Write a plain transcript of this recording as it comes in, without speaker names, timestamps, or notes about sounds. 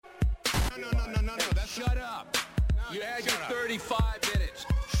No. Shut up. You had your 35 minutes.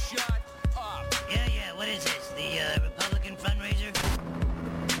 Shut up. Yeah. What is this? The Republican fundraiser?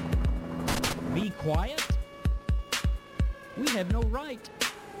 Be quiet? We have no right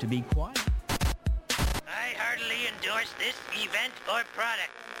to be quiet. I heartily endorse this event or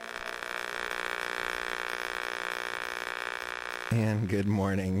product. And good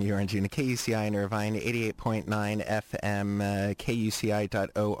morning. You are tuned to KUCI in Irvine, 88.9 FM,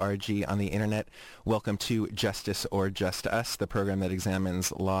 KUCI.org on the internet. Welcome to Justice or Just Us, the program that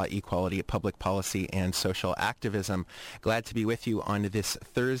examines law, equality, public policy, and social activism. Glad to be with you on this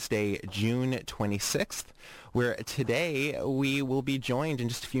Thursday, June 26th, where today we will be joined in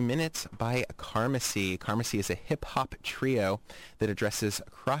just a few minutes by Karmacy. Karmacy is a hip-hop trio that addresses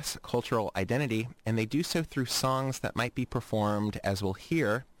cross-cultural identity, and they do so through songs that might be performed, as we'll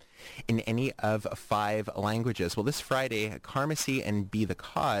hear, in any of 5 languages. Well, this Friday, Karmacy and Be the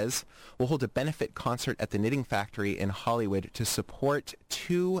Cause will hold a benefit concert at the Knitting Factory in Hollywood to support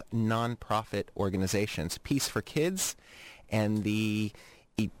 2 nonprofit organizations, Peace for Kids and the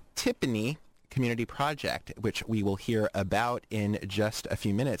Itipini Community Project, which we will hear about in just a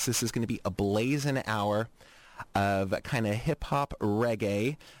few minutes. This is going to be a Blazin hour of kind of hip-hop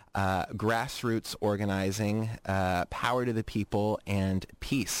reggae, grassroots organizing, power to the people, and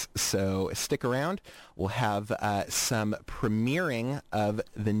peace. So stick around. We'll have some premiering of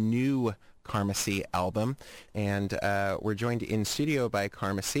the new Karmacy album, and we're joined in studio by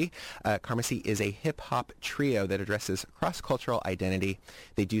Karmacy. Karmacy is a hip-hop trio that addresses cross-cultural identity.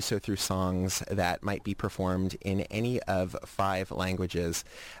 They do so through songs that might be performed in any of 5 languages,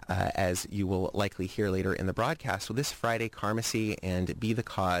 as you will likely hear later in the broadcast. Well, this Friday, Karmacy and Be the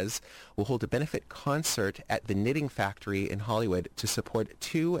Cause will hold a benefit concert at the Knitting Factory in Hollywood to support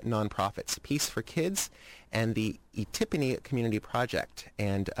 2 nonprofits, Peace for Kids and the Itipini Community Project.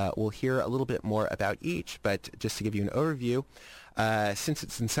 And we'll hear a little bit more about each, but just to give you an overview, since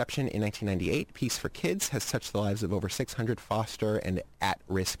its inception in 1998, Peace for Kids has touched the lives of over 600 foster and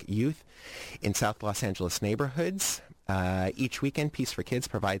at-risk youth in South Los Angeles neighborhoods. Each weekend, Peace for Kids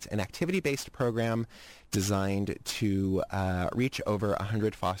provides an activity-based program designed to reach over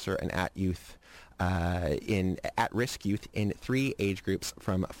 100 foster and at-risk youth in 3 age groups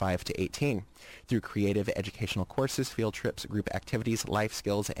from 5 to 18. Through creative educational courses, field trips, group activities, life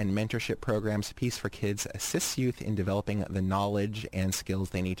skills, and mentorship programs, Peace for Kids assists youth in developing the knowledge and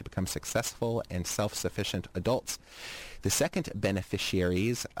skills they need to become successful and self-sufficient adults. The second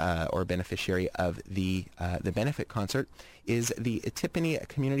beneficiary of the benefit concert is the Itipini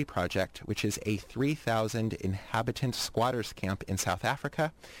Community Project, which is a 3,000 inhabitant squatters camp in South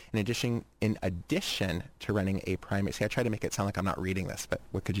Africa. In addition to running a primary, I try to make it sound like I'm not reading this, but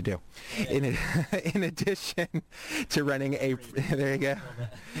what could you do? In addition to running a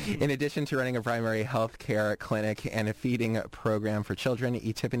primary health care clinic and a feeding program for children,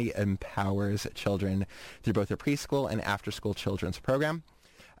 Itipini empowers children through both a preschool and after-school children's program.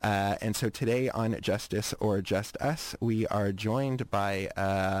 And so today on Justice or Just Us, we are joined by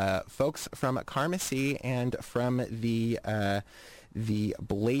folks from Karmacy and from the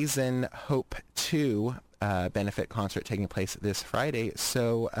Blazin Hope 2 benefit concert taking place this Friday.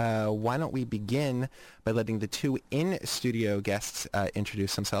 So why don't we begin by letting the 2 in-studio guests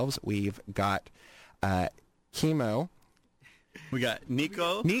introduce themselves. We've got Chemo. We got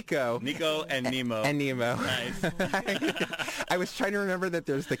Nicco, and Nemo. And Nemo. Nice. I was trying to remember that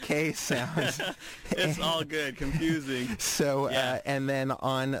there's the K sound. It's all good. Confusing. So, yeah. And then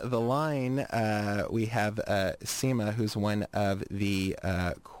on the line, we have Seema, who's one of the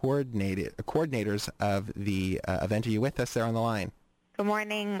coordinators of the event. Are you with us there on the line? Good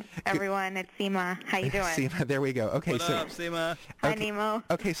morning, everyone. It's Seema. How you doing? Seema, there we go. Okay, What up, Seema? Hi, Nemo.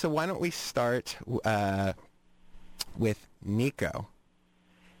 Okay, so why don't we start with Nicco,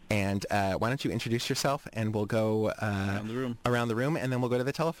 and why don't you introduce yourself, and we'll go around the room, and then we'll go to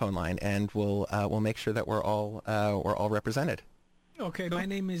the telephone line, and we'll make sure that we're all represented. Okay, my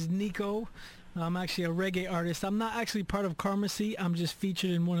name is Nicco. I'm actually a reggae artist. I'm not actually part of Karmacy. I'm just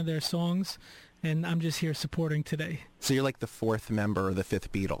featured in one of their songs, and I'm just here supporting today. So you're like the 4th member or the 5th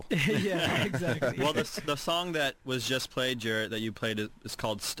Beatle. Yeah, exactly. Well, the song that was just played, Jarrett, that you played is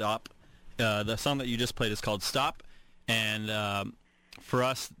called Stop. The song that you just played is called Stop. And for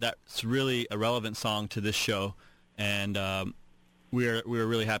us, that's really a relevant song to this show, and we're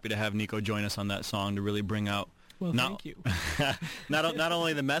really happy to have Nicco join us on that song to really bring out. Well, thank you. not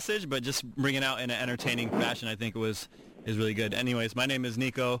only the message, but just bring it out in an entertaining fashion. I think is really good. Anyways, my name is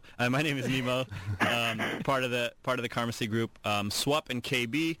Nicco. My name is Nemo. Part of the Karmacy group. Swap and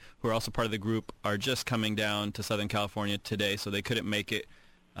KB, who are also part of the group, are just coming down to Southern California today, so they couldn't make it.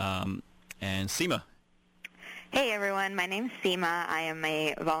 and Seema. Hey everyone, my name's Seema. I am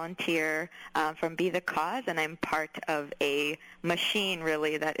a volunteer from Be the Cause, and I'm part of a machine,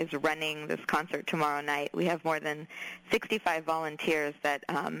 really, that is running this concert tomorrow night. We have more than 65 volunteers that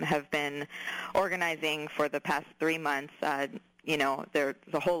have been organizing for the past 3 months. There's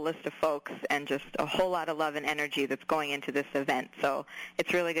a whole list of folks and just a whole lot of love and energy that's going into this event. So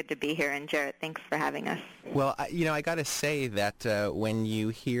it's really good to be here. And Jarrett, thanks for having us. Well, I got to say that when you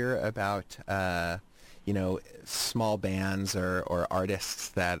hear about small bands or artists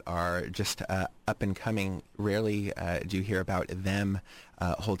that are just up and coming, rarely do you hear about them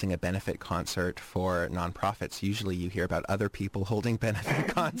holding a benefit concert for nonprofits. Usually you hear about other people holding benefit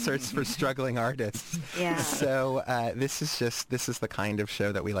concerts for struggling artists. Yeah. So this is the kind of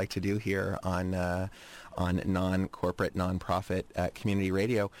show that we like to do here on non-corporate, non-profit community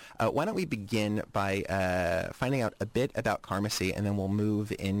radio. Why don't we begin by finding out a bit about Karmacy, and then we'll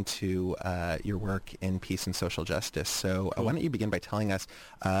move into your work in peace and social justice. So why don't you begin by telling us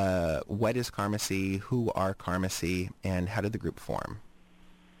what is Karmacy, who are Karmacy, and how did the group form?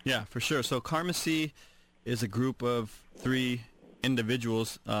 Yeah, for sure. So Karmacy is a group of 3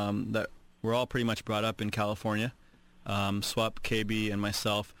 individuals that were all pretty much brought up in California. Swap, KB, and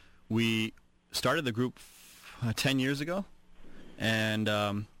myself. We started the group 10 years ago, and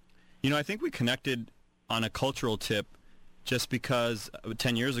I think we connected on a cultural tip just because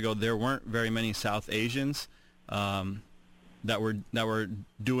 10 years ago there weren't very many South Asians that were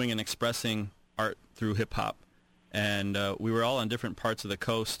doing and expressing art through hip hop, and we were all on different parts of the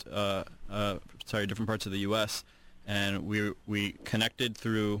coast, different parts of the U.S., and we connected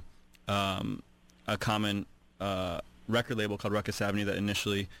through a common record label called Ruckus Avenue that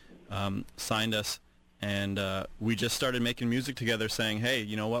initially signed us, and we just started making music together, saying, hey,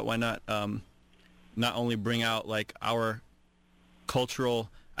 you know what, why not not only bring out like our cultural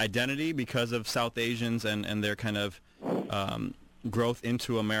identity because of South Asians and their kind of growth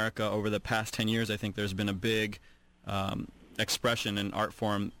into America over the past 10 years. I think there's been a big expression and art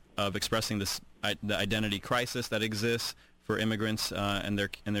form of expressing the identity crisis that exists for immigrants and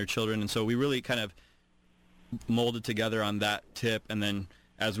their children, and so we really kind of molded together on that tip. And then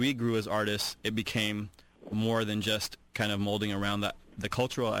as we grew as artists, it became more than just kind of molding around the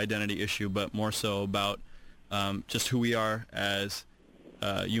cultural identity issue, but more so about just who we are as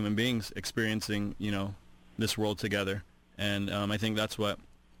human beings experiencing, this world together. And I think that's what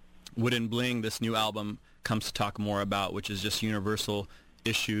Wood and Bling, this new album, comes to talk more about, which is just universal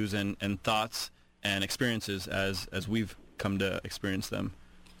issues and thoughts and experiences as we've come to experience them.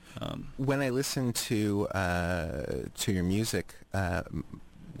 When I listen to your music,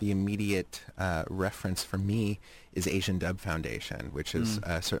 the immediate reference for me is Asian Dub Foundation, which is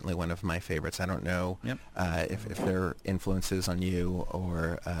certainly one of my favorites. I don't know if there are influences on you,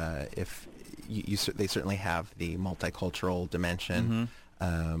 or if they certainly have the multicultural dimension.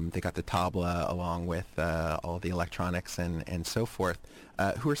 They got the tabla along with all the electronics and so forth.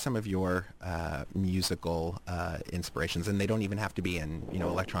 Who are some of your musical inspirations? And they don't even have to be in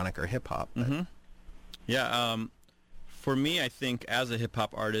electronic or hip hop. Yeah, for me, I think as a hip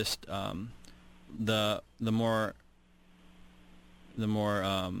hop artist, the more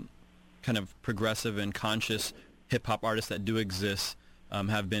kind of progressive and conscious hip hop artists that do exist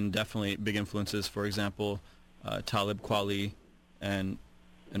have been definitely big influences. For example, Talib Kweli and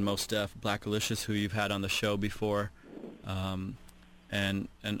Mos Def, Black Alicious, who you've had on the show before, and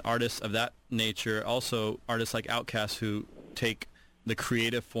artists of that nature. Also, artists like Outkast, who take the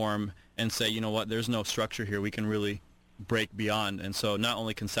creative form and say, you know what, there's no structure here. We can really break beyond. And so, not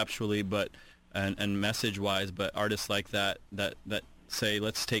only conceptually, but and message-wise, but artists like that say,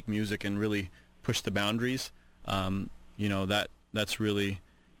 let's take music and really push the boundaries. That's really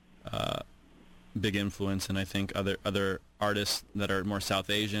big influence. And I think other artists that are more South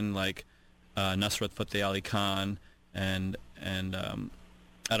Asian, like Nusrat Fateh Ali Khan, and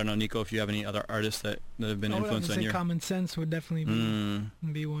I don't know, Nicco, if you have any other artists that have been influenced on you. Common Sense would definitely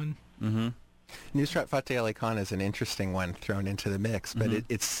be one. Nusrat Fateh Ali Khan is an interesting one thrown into the mix, but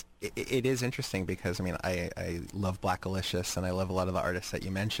it is interesting because I love Black Alicious and I love a lot of the artists that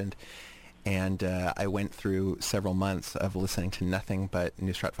you mentioned, and I went through several months of listening to nothing but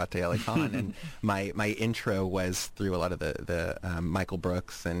Nusrat Fateh Ali Khan, and my intro was through a lot of the Michael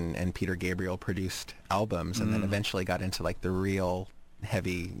Brooks and Peter Gabriel produced albums, and then eventually got into like the real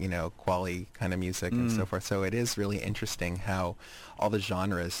heavy, quality kind of music and so forth. So it is really interesting how all the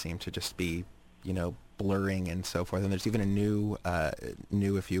genres seem to just be, blurring and so forth. And there's even a new,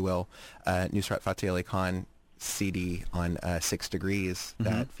 if you will, Nusrat Fateh Ali Khan CD on 6 Degrees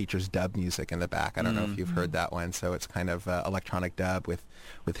that features dub music in the back. I don't know if you've heard that one. So it's kind of electronic dub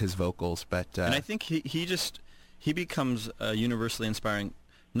with his vocals. But and I think he becomes universally inspiring,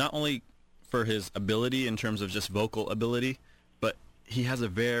 not only for his ability in terms of just vocal ability, but he has a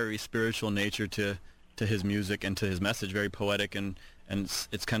very spiritual nature to his music and to his message, very poetic, and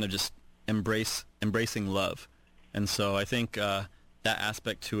it's kind of just embracing love. And so I think that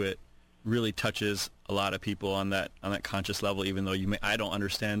aspect to it really touches a lot of people on that conscious level, even though I don't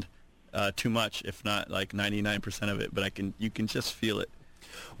understand too much, if not like 99% of it, but you can just feel it.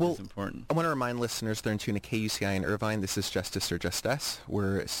 Well, it's important. I want to remind listeners they're in tune to KUCI in Irvine. This is Justice or Just Us.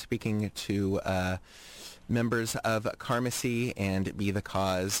 We're speaking to members of Karmacy and Be the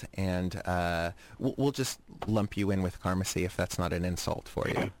Cause, and we'll just lump you in with Karmacy if that's not an insult for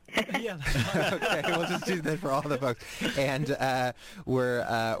you. Yeah. Okay, we'll just do that for all the folks. And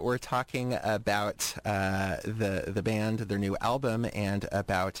we're talking about the band, their new album, and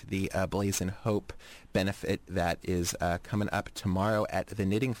about the Blazin Hope benefit that is coming up tomorrow at the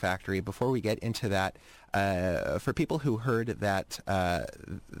Knitting Factory. Before we get into that, for people who heard that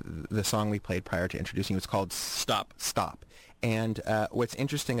the song we played prior to introducing you, it's called Stop. Stop. And what's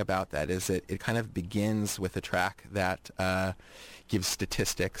interesting about that is it kind of begins with a track that gives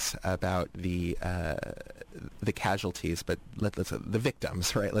statistics about the casualties, but the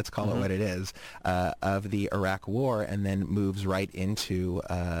victims, right? Let's call it what it is, of the Iraq War, and then moves right into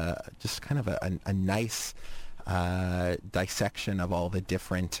just kind of a nice dissection of all the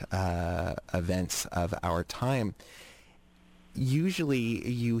different events of our time. Usually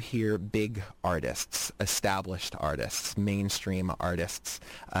you hear big artists, established artists, mainstream artists,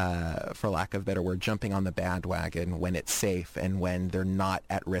 for lack of a better word, jumping on the bandwagon when it's safe and when they're not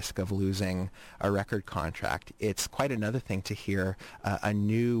at risk of losing a record contract. It's quite another thing to hear a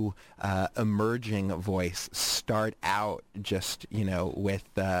new emerging voice start out just, with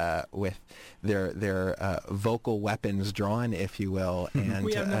their vocal weapons drawn, if you will. And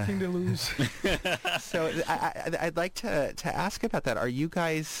we have nothing to lose. So I'd like to ask about that. Are you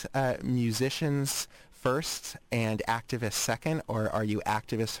guys musicians first and activists second, or are you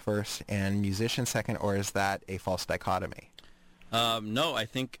activists first and musicians second, or is that a false dichotomy? No, I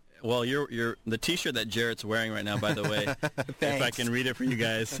think. Well, you're the T-shirt that Jarrett's wearing right now, by the way. If I can read it for you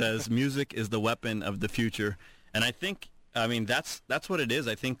guys, says "Music is the weapon of the future," and I think. I mean, that's what it is.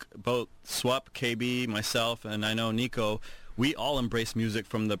 I think both Swap, KB, myself, and I know Nicco, we all embrace music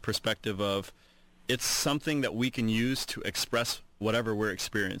from the perspective of it's something that we can use to express whatever we're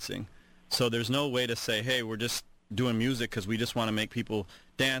experiencing. So there's no way to say, hey, we're just doing music because we just want to make people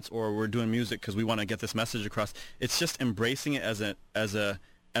dance, or we're doing music because we want to get this message across. It's just embracing it as a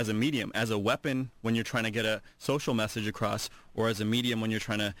medium, as a weapon when you're trying to get a social message across, or as a medium when you're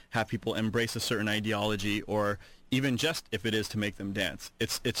trying to have people embrace a certain ideology, or even just if it is to make them dance.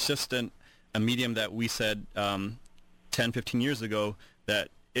 It's just a medium that we said 10, 15 years ago that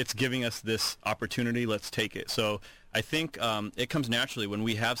it's giving us this opportunity, let's take it. So I think it comes naturally when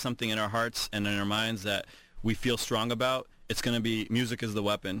we have something in our hearts and in our minds that we feel strong about. It's going to be music is the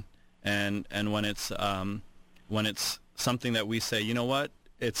weapon, and when it's something that we say, you know what,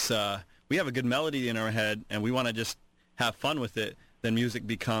 it's we have a good melody in our head and we want to just have fun with it, then music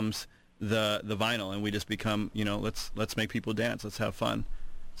becomes the vinyl, and we just become, let's make people dance, let's have fun.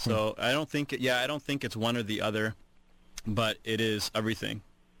 So I don't think it's one or the other, but it is everything,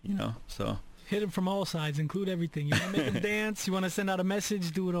 so. Hit them from all sides, include everything. You want to make them dance, you want to send out a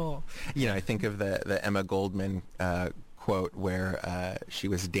message, do it all. I think of the Emma Goldman quote where she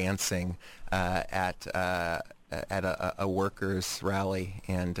was dancing at a workers' rally,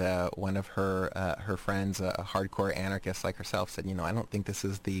 and one of her friends, a hardcore anarchist like herself, said, I don't think this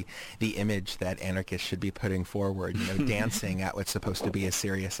is the image that anarchists should be putting forward, dancing at what's supposed to be a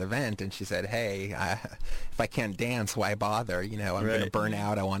serious event. And she said, hey, if I can't dance, why bother? I'm going to burn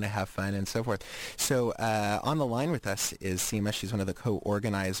out. I want to have fun, and so forth. So on the line with us is Seema. She's one of the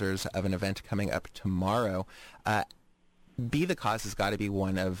co-organizers of an event coming up tomorrow. Be the Cause has got to be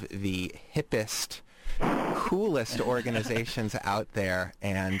one of the hippest, coolest organizations out there,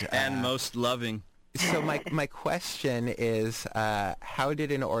 and most loving. So my question is, how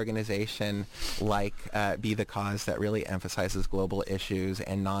did an organization like Be the Cause, that really emphasizes global issues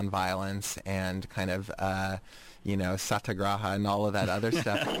and nonviolence and kind of satyagraha and all of that other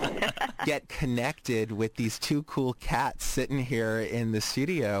stuff, get connected with these two cool cats sitting here in the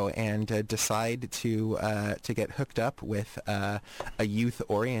studio and decide to get hooked up with a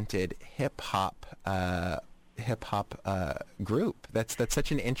youth-oriented hip hop group? That's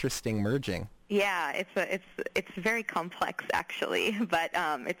such an interesting merging. Yeah, it's very complex actually, but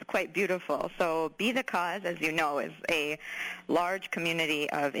it's quite beautiful. So Be the Cause, as you know, is a large community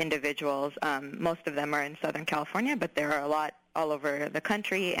of individuals. Most of them are in Southern California, but there are a lot all over the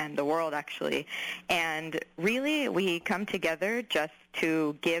country and the world actually. And really we come together just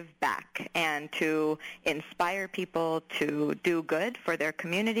to give back and to inspire people to do good for their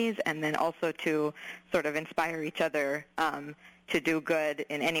communities, and then also to sort of inspire each other to do good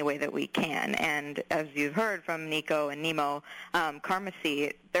in any way that we can. And as you've heard from Nicco and Nemo,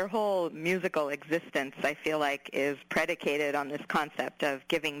 Karmacy, their whole musical existence, I feel like, is predicated on this concept of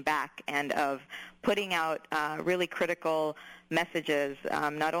giving back and of putting out really critical messages,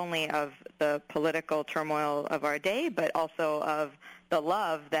 not only of the political turmoil of our day, but also of the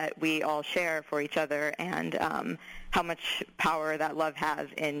love that we all share for each other, and how much power that love has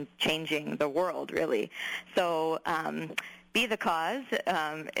in changing the world, really. So Be the Cause,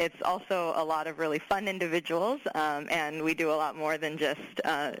 it's also a lot of really fun individuals, and we do a lot more than just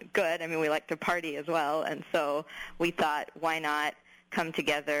good. I mean, we like to party as well, and so we thought, why not come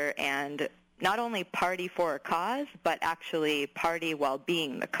together and not only party for a cause, but actually party while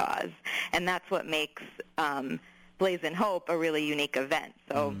being the cause. And that's what makes Blazin Hope a really unique event.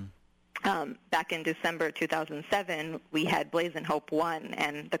 So back in December 2007, we had Blazin Hope 1,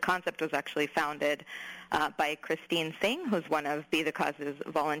 and the concept was actually founded by Christine Singh, who's one of Be the Cause's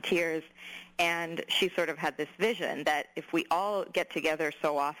volunteers, and she sort of had this vision that if we all get together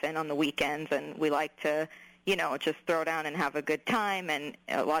so often on the weekends, and we like to, you know, just throw down and have a good time, and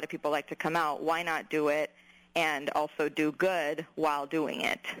a lot of people like to come out, why not do it and also do good while doing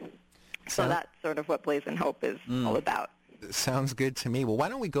it? So that's sort of what Blazin Hope is all about. Sounds good to me. Well, why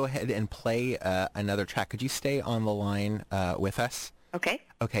don't we go ahead and play another track? Could you stay on the line with us? Okay.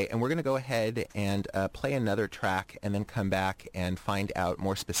 Okay, and we're going to go ahead and play another track and then come back and find out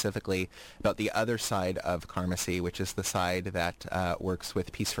more specifically about the other side of Karmacy, which is the side that works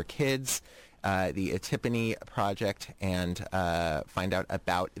with Peace for Kids, the Itipini Project, and find out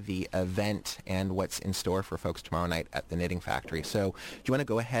about the event and what's in store for folks tomorrow night at the Knitting Factory. So do you want to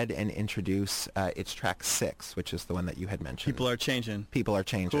go ahead and introduce its track 6, which is the one that you had mentioned? People Are Changing. People Are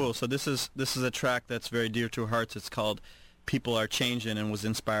Changing. Cool. So this is a track that's very dear to our hearts. It's called People Are Changing, and was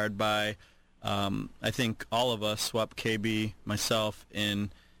inspired by, I think, all of us, Swap, KB, myself,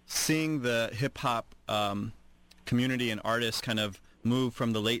 in seeing the hip-hop community and artists kind of move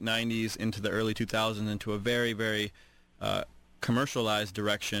from the late 90s into the early 2000s into a very, very commercialized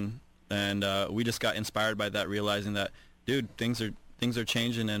direction. And we just got inspired by that, realizing that, dude, things are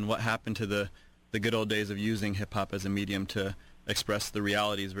changing, and what happened to the good old days of using hip-hop as a medium to express the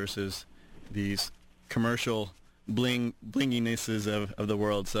realities versus these commercial blinginesses of the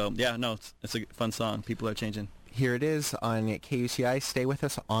world. So yeah, no, it's a fun song. People Are Changing. Here it is on KUCI. Stay with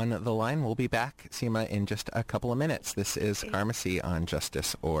us on the line. We'll be back, Seema, in just a couple of minutes. This is Karmacy on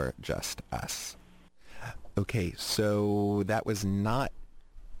Justice or Just Us. Okay, so that was not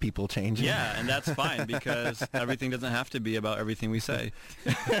people changing. Yeah, and that's fine, because everything doesn't have to be about everything we say.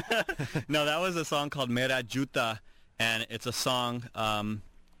 No, that was a song called Mera Juta, and it's a song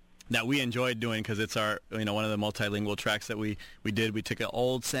that we enjoyed doing because it's our, one of the multilingual tracks that we did. We took an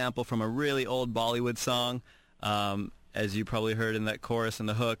old sample from a really old Bollywood song, as you probably heard in that chorus and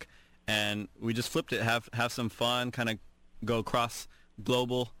the hook, and we just flipped it, have some fun, kind of go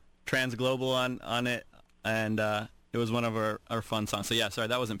trans-global on it, and it was one of our fun songs. So yeah, sorry,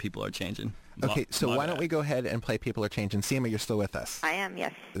 that wasn't People Are Changing. Okay, so why don't we go ahead and play People Are Changing. Seema, you're still with us. I am,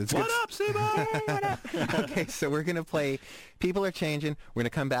 yes. What up, Seema? What up? Okay, so we're going to play People Are Changing. We're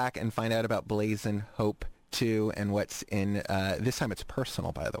going to come back and find out about Blazin Hope 2 and what's in, this time it's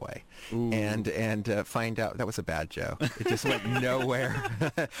personal, by the way. Ooh. And find out, that was a bad joke. It just went nowhere.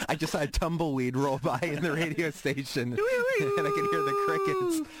 I just saw a tumbleweed roll by in the radio station, and I could hear the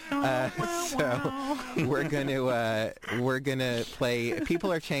crickets. So we're gonna play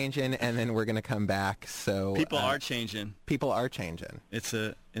People Are Changing, and then we're gonna come back. So people are changing. People are changing.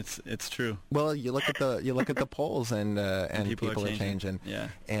 It's true. Well, you look at the polls, and people are changing. Yeah.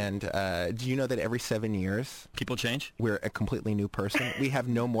 And do you know that every 7 years people change? We're a completely new person. We have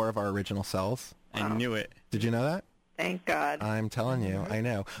no more of our original selves. I knew it. Did you know that? Thank God. I'm telling you, I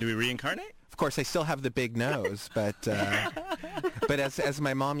know. Do we reincarnate? Of course, I still have the big nose, but as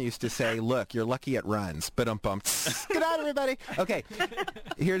my mom used to say, look, you're lucky it runs. Ba-dum-bum. Good night, everybody. Okay,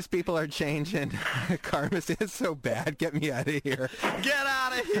 here's People Are Changing. Karmacy is so bad. Get me out of here. Get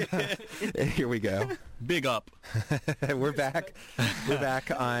out of here. Here we go. Big up. We're back. We're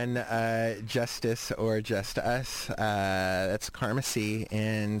back on Justice or Just Us. That's Karmacy,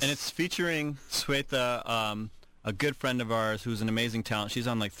 and it's featuring Sweta a good friend of ours who's an amazing talent. She's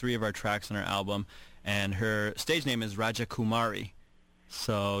on like 3 of our tracks on our album, and her stage name is Raja Kumari.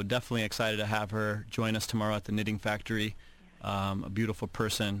 So definitely excited to have her join us tomorrow at the Knitting Factory. A beautiful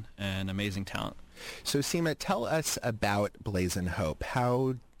person and amazing talent. So Seema, tell us about Blazin Hope.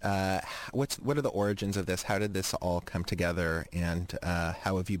 What are the origins of this? How did this all come together, and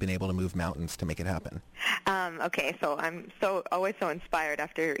how have you been able to move mountains to make it happen? Okay, so I'm always so inspired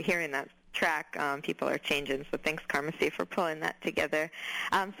after hearing that track. People are changing, so thanks Karmacy for pulling that together.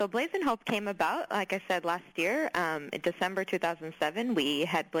 So Blazin Hope came about, like I said, last year. In December 2007, we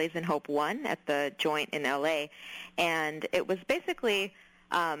had Blazin Hope 1 at the Joint in LA, and it was basically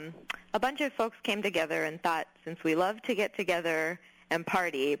a bunch of folks came together and thought, since we love to get together and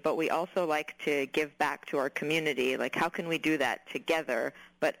party, but we also like to give back to our community, like how can we do that together,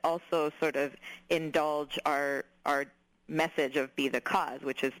 but also sort of indulge our message of Be the Cause,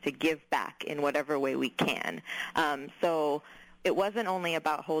 which is to give back in whatever way we can. So it wasn't only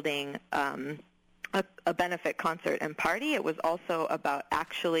about holding a benefit concert and party. It was also about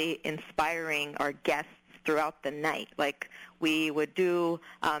actually inspiring our guests throughout the night. Like we would do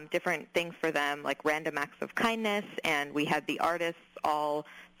different things for them, like random acts of kindness, and we had the artists all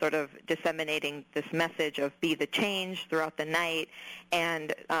sort of disseminating this message of be the change throughout the night.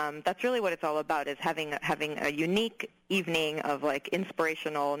 And that's really what it's all about, is having a unique evening of like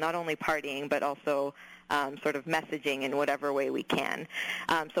inspirational, not only partying, but also sort of messaging in whatever way we can.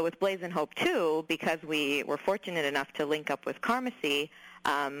 So with Blazin Hope 2, because we were fortunate enough to link up with Karmacy,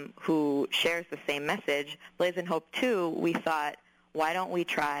 who shares the same message, Blazin Hope 2, we thought, why don't we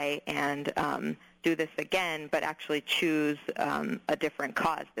try and do this again, but actually choose a different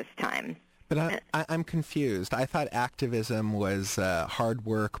cause this time. But I'm confused. I thought activism was hard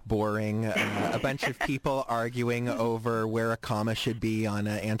work, boring, a bunch of people arguing over where a comma should be on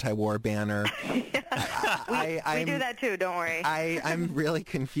an anti-war banner. We do that too, don't worry. I'm really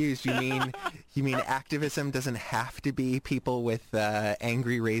confused. You mean activism doesn't have to be people with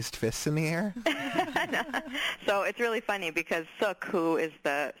angry raised fists in the air? No. So it's really funny because Suk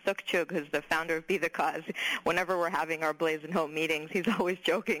Chug, who's the founder of Be the Cause, whenever we're having our Blazin Hope meetings, he's always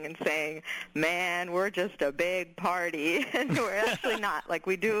joking and saying, man, we're just a big party. And we're actually not. Like,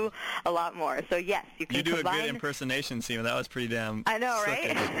 we do a lot more. So, yes, you can do a good impersonation, Seema. That was pretty damn I know,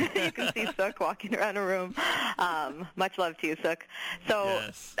 right? You can see Suk walking around a room. Much love to you, Suk. So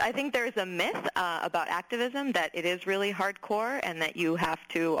yes. I think there's a myth about activism that it is really hardcore and that you have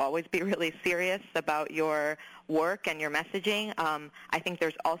to always be really serious about your work and your messaging. I think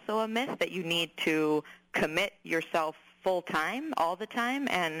there's also a myth that you need to commit yourself full-time all the time,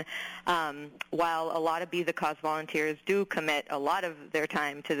 and while a lot of Be the Cause volunteers do commit a lot of their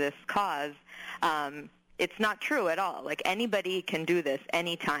time to this cause, it's not true at all. Like, anybody can do this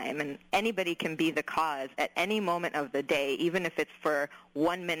anytime, and anybody can be the cause at any moment of the day, even if it's for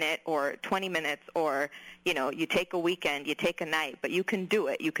 1 minute or 20 minutes or, you take a weekend, you take a night, but you can do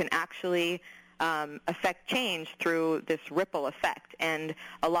it. You can actually affect change through this ripple effect. And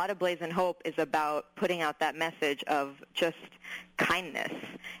a lot of Blazin Hope is about putting out that message of just kindness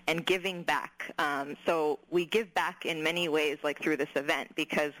and giving back. So we give back in many ways, like through this event,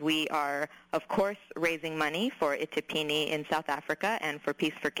 because we are, of course, raising money for Itipini in South Africa and for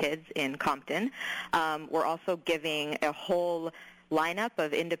Peace for Kids in Compton. We're also giving a whole lineup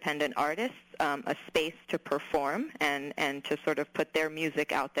of independent artists a space to perform and to sort of put their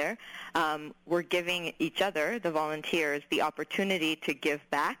music out there. We're giving each other, the volunteers, the opportunity to give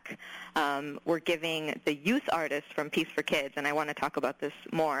back. We're giving the youth artists from Peace for Kids, and I want to talk about this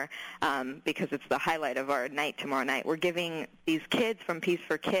more because it's the highlight of our night tomorrow night. We're giving these kids from Peace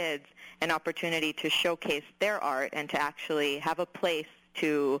for Kids an opportunity to showcase their art and to actually have a place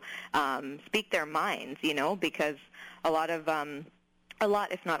to speak their minds, because a lot,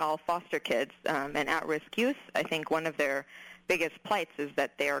 if not all, foster kids and at-risk youth, I think one of their biggest plights is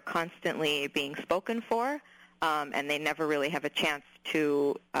that they are constantly being spoken for, and they never really have a chance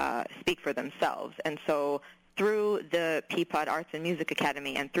to speak for themselves. And so through the Peapod Arts and Music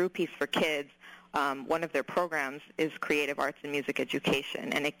Academy and through Peace for Kids, one of their programs is creative arts and music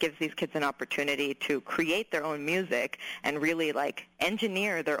education, and it gives these kids an opportunity to create their own music and really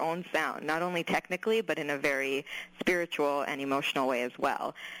engineer their own sound, not only technically but in a very spiritual and emotional way as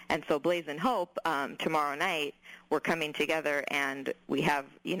well. And so Blazin Hope, tomorrow night, we're coming together, and we have,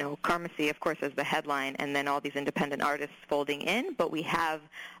 Karmacy, of course, as the headline, and then all these independent artists folding in, but we have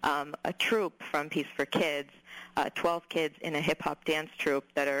a troupe from Peace for Kids, 12 kids in a hip-hop dance troupe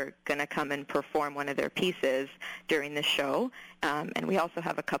that are going to come and perform one of their pieces during the show. And we also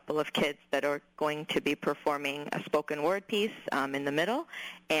have a couple of kids that are going to be performing a spoken word piece in the middle,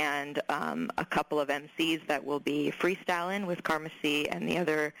 and a couple of MCs that will be freestyling with Karmacy and the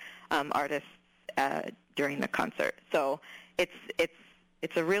other artists during the concert. So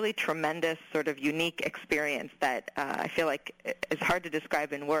it's a really tremendous sort of unique experience that I feel like is hard to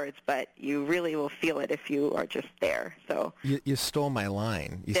describe in words, but you really will feel it if you are just there. So you stole my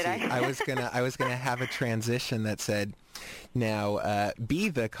line. Did I? I was gonna have a transition that said, now, Be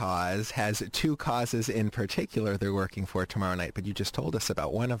the Cause has two causes in particular they're working for tomorrow night, but you just told us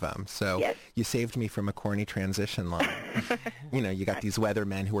about one of them. So yes. You saved me from a corny transition line. You got these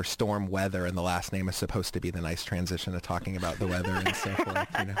weathermen who are storm weather, and the last name is supposed to be the nice transition of talking about the weather and so forth.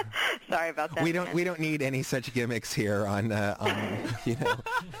 Sorry about that. We don't need any such gimmicks here on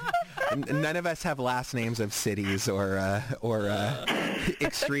none of us have last names of cities or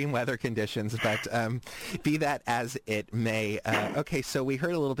extreme weather conditions, but be that as it may. Okay, so we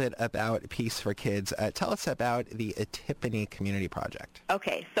heard a little bit about Peace for Kids. Tell us about the Itipini Community Project.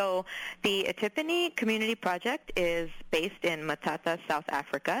 Okay, so the Itipini Community Project is based in Matata, South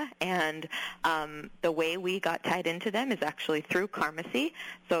Africa, and the way we got tied into them is actually through Karmacy.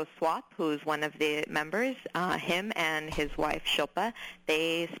 So Swap, who's one of the members, him and his wife Shilpa,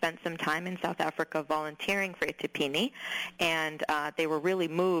 they spent some time in South Africa volunteering for Itipini, and they were really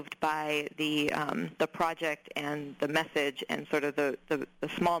moved by the project and the message and sort of the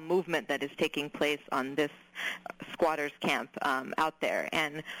small movement that is taking place on this squatters camp out there.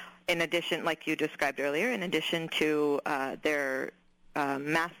 And in addition, like you described earlier, in addition to their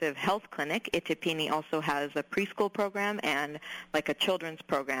massive health clinic, Itipini also has a preschool program and like a children's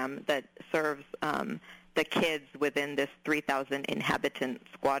program that serves the kids within this 3,000 inhabitant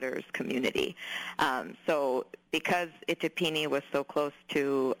squatters community. So because Itipini was so close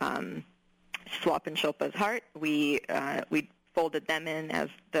to Swap and Shilpa's heart, we folded them in as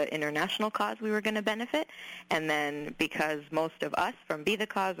the international cause we were going to benefit. And then because most of us from Be the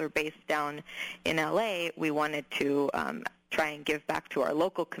Cause are based down in LA, we wanted to try and give back to our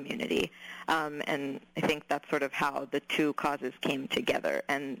local community. And I think that's sort of how the two causes came together.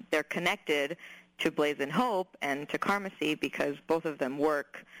 And they're connected to Blazin Hope and to Karmacy because both of them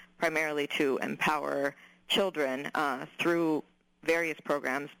work primarily to empower children through various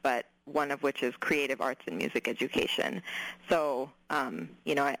programs, but one of which is creative arts and music education. So,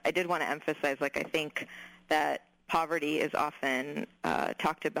 I did want to emphasize, I think that poverty is often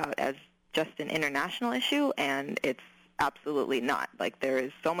talked about as just an international issue, and it's absolutely not. There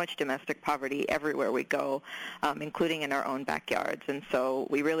is so much domestic poverty everywhere we go, including in our own backyards. And so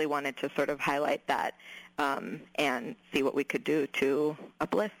we really wanted to sort of highlight that and see what we could do to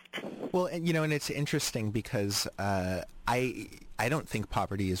uplift. Well, and it's interesting because I don't think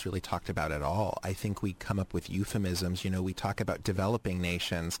poverty is really talked about at all. I think we come up with euphemisms. We talk about developing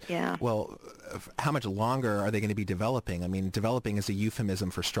nations. Yeah. Well, how much longer are they going to be developing? I mean, developing is a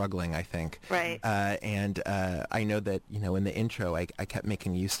euphemism for struggling, I think. Right. And I know that, in the intro, I kept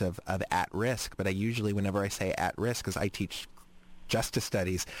making use of at risk, but I usually, whenever I say at risk, because I teach justice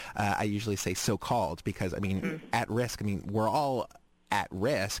studies, I usually say so-called because, at risk, we're all at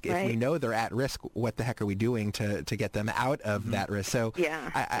risk. If we know they're at risk, what the heck are we doing to get them out of that risk? So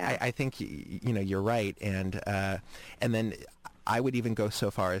I think, you're right. And then I would even go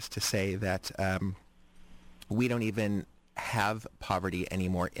so far as to say that we don't even have poverty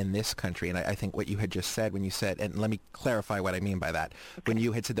anymore in this country. And I think what you had just said when you said, and let me clarify what I mean by that. Okay. When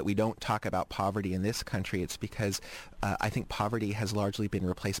you had said that we don't talk about poverty in this country, it's because I think poverty has largely been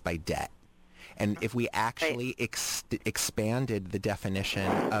replaced by debt. And if we actually expanded the definition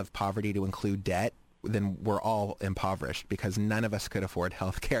of poverty to include debt, then we're all impoverished because none of us could afford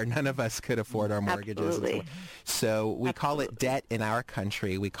health care. None of us could afford our mortgages. Absolutely. So we call it debt in our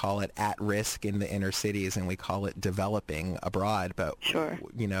country. We call it at risk in the inner cities, and we call it developing abroad. But,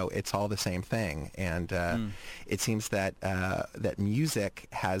 it's all the same thing. And it seems that that music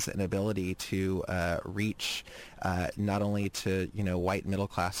has an ability to reach not only to, white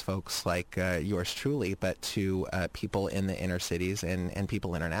middle-class folks like yours truly, but to people in the inner cities and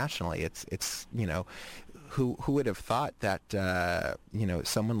people internationally. It's who would have thought that,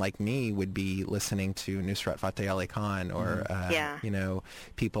 someone like me would be listening to Nusrat Fateh Ali Khan or,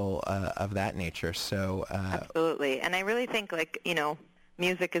 people of that nature. So absolutely. And I really think,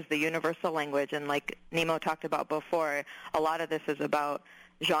 music is the universal language. And like Nemo talked about before, a lot of this is about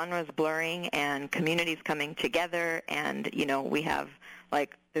genres blurring and communities coming together. And, we have,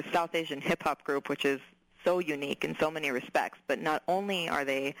 the South Asian hip-hop group, which is so unique in so many respects. But not only are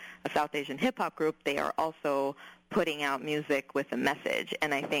they a South Asian hip-hop group, they are also putting out music with a message.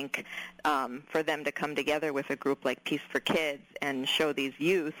 And I think for them to come together with a group like Peace for Kids and show these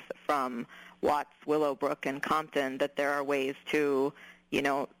youth from Watts, Willowbrook, and Compton that there are ways to,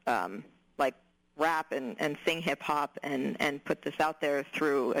 like rap and sing hip-hop and put this out there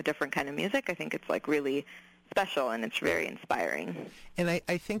through a different kind of music, I think it's like really special, and it's very inspiring. And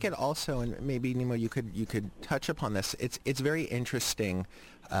I think it also, and maybe Nemo, you could touch upon this. It's very interesting.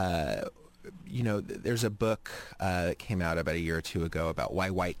 There's a book that came out about a year or two ago about why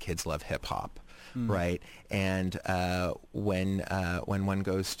white kids love hip hop. Right, and when one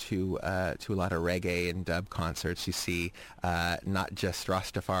goes to a lot of reggae and dub concerts, you see not just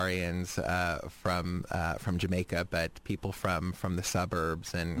Rastafarians from Jamaica, but people from the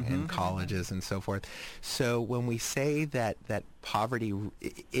suburbs and colleges and so forth. So when we say that poverty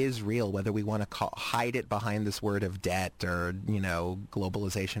is real, whether we want to hide it behind this word of debt or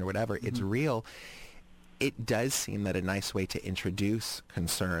globalization or whatever, it's real. It does seem that a nice way to introduce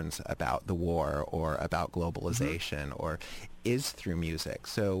concerns about the war or about globalization or is through music.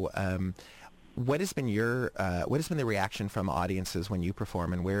 So what has been the reaction from audiences when you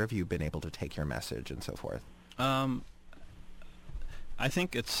perform, and where have you been able to take your message and so forth? I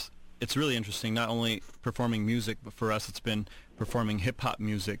think it's really interesting, not only performing music, but for us it's been performing hip-hop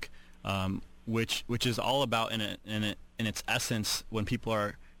music, which is all about in its essence, when people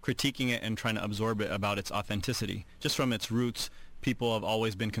are critiquing it and trying to absorb it, about its authenticity. Just from its roots, people have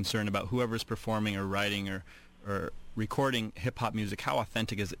always been concerned about whoever's performing or writing or recording hip-hop music, how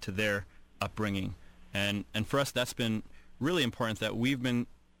authentic is it to their upbringing. And for us, that's been really important, that we've been,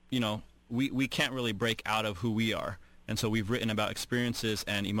 we can't really break out of who we are. And so we've written about experiences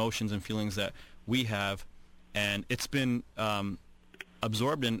and emotions and feelings that we have, and it's been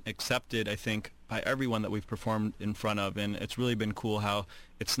absorbed and accepted, I think, by everyone that we've performed in front of. And it's really been cool how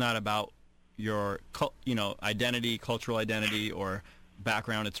it's not about your identity, cultural identity or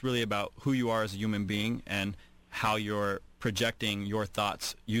background. It's really about who you are as a human being and how you're projecting your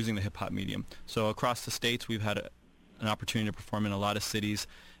thoughts using the hip-hop medium. So across the states, we've had an opportunity to perform in a lot of cities,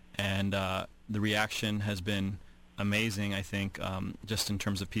 and the reaction has been amazing, I think, just in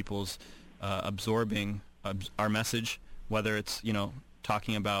terms of people's absorbing our message, whether it's,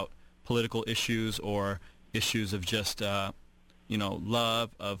 talking about political issues or issues of just, love,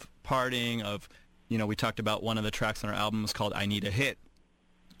 of partying, of, we talked about one of the tracks on our album is called I Need a Hit,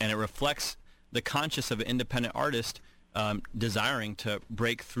 and it reflects the conscience of an independent artist desiring to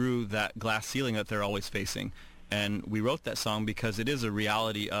break through that glass ceiling that they're always facing. And we wrote that song because it is a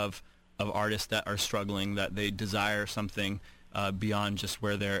reality of artists that are struggling, that they desire something beyond just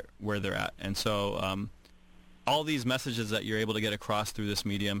where they're at. And so all these messages that you're able to get across through this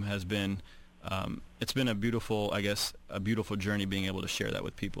medium has been, it's been a beautiful journey being able to share that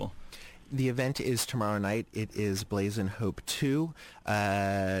with people. The event is tomorrow night. It is Blazin Hope 2.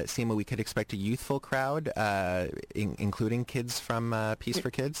 Seema, we could expect a youthful crowd, including kids from Peace for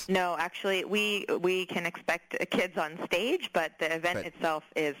Kids? No, actually, we can expect kids on stage, but the event itself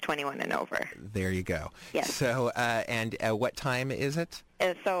is 21 and over. There you go. Yes. So, and what time is it?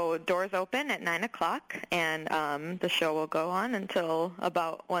 So doors open at 9 o'clock, and the show will go on until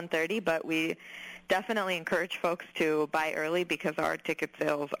about 1:30, but we definitely encourage folks to buy early because our ticket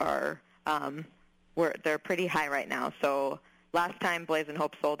sales are they're pretty high right now. So last time Blazin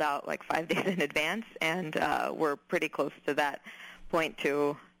Hope sold out like 5 days in advance, and we're pretty close to that point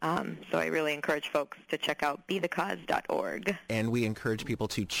too. So I really encourage folks to check out bethecause.org. And we encourage people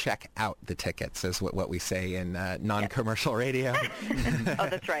to check out the tickets, is what we say in non-commercial radio. Oh,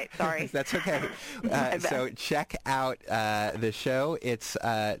 that's right. Sorry. That's okay. So check out the show. It's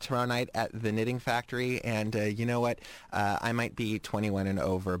tomorrow night at the Knitting Factory. And you know what? I might be 21 and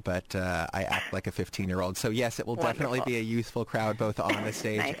over, but I act like a 15-year-old. So, yes, it will definitely be a youthful crowd, both on the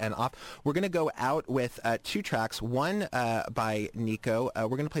stage and off. We're going to go out with 2 tracks, one by Nicco.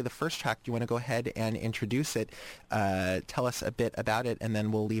 We're going to play the first track. Do you want to go ahead and introduce it? Tell us a bit about it, and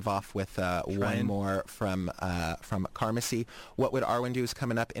then we'll leave off with one more from Karmacy. What Would Arwen Do is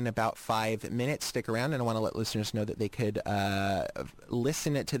coming up in about 5 minutes. Stick around, and I want to let listeners know that they could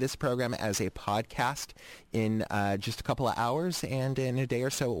listen to this program as a podcast in just a couple of hours, and in a day or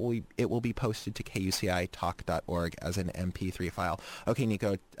so it will be posted to kucitalk.org as an MP3 file. Okay,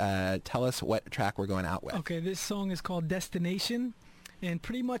 Nicco, tell us what track we're going out with. Okay, this song is called Destination. And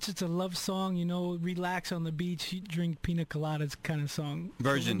pretty much it's a love song, relax on the beach, drink pina coladas kind of song.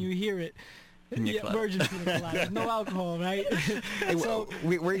 Virgin. So when you hear it, virgin pina coladas, no alcohol, right? So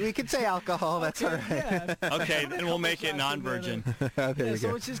we could say alcohol, that's all right. Yeah. Okay, then we'll make it non-virgin. There you go.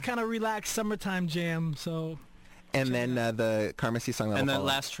 So it's just kind of relaxed summertime jam, so... And then the Karmacy song. And the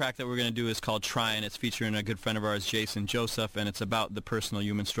last track that we're going to do is called Try, and it's featuring a good friend of ours, Jason Joseph, and it's about the personal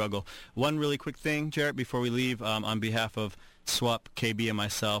human struggle. One really quick thing, Jarrett, before we leave, on behalf of SWUP, KB, and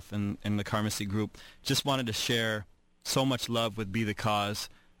myself, and the Karmacy group, just wanted to share so much love with Be the Cause,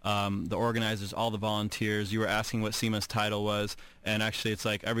 the organizers, all the volunteers. You were asking what Seema's title was, and actually it's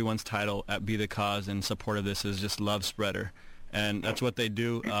like everyone's title at Be the Cause in support of this is just love spreader. And that's what they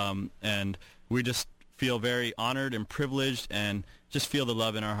do, and we just feel very honored and privileged and just feel the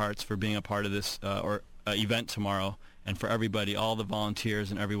love in our hearts for being a part of this event tomorrow, and for everybody, all the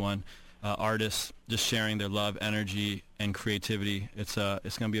volunteers and everyone, artists, just sharing their love, energy, and creativity. It's going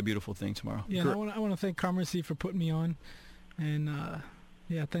to be a beautiful thing tomorrow. Yeah, and I want to thank Karmacy for putting me on, and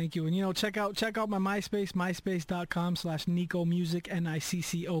yeah, thank you. And check out my MySpace, myspace.com/Nicco Music,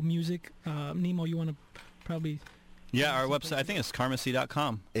 Nicco Music. Nemo, you want to probably... Yeah, our website, I think it's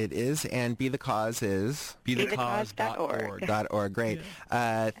karmacy.com. It is, and Be the Cause is? BeTheCause.org. Great.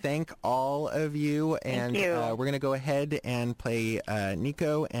 Yeah. Thank all of you, and Thank you. We're going to go ahead and play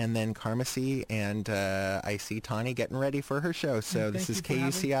Nicco and then Karmacy, and I see Tani getting ready for her show. So this is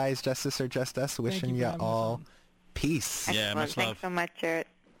KUCI's Justice or Just Us, wishing you all peace. Yeah, much love. Thanks so much, Jarrett.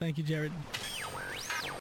 Thank you, Jared.